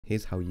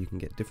Here's how you can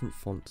get different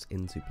fonts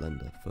into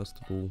Blender. First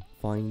of all,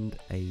 find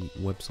a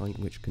website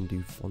which can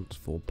do fonts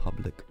for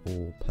public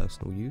or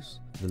personal use.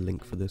 The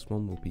link for this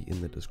one will be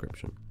in the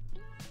description.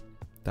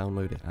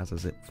 Download it as a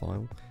zip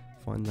file,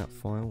 find that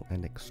file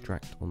and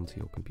extract onto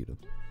your computer.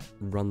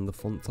 Run the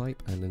font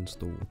type and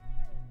install.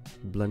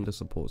 Blender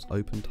supports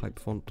OpenType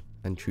font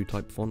and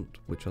TrueType font,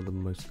 which are the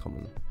most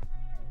common.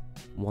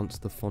 Once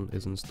the font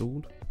is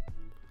installed,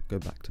 go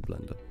back to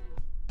Blender.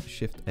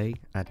 Shift A,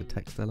 add a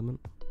text element.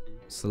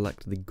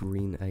 Select the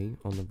green A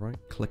on the right,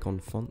 click on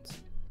Font,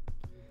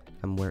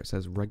 and where it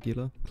says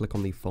Regular, click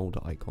on the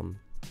folder icon.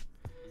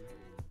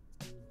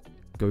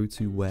 Go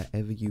to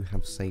wherever you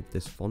have saved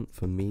this font.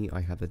 For me, I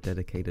have a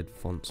dedicated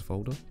fonts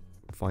folder.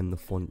 Find the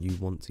font you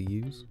want to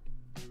use.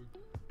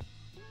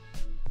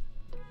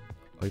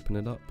 Open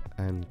it up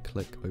and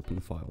click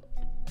Open File.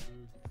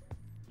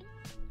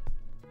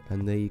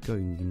 And there you go,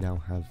 you now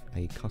have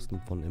a custom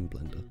font in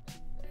Blender.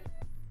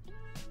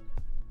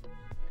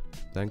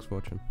 Thanks for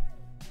watching.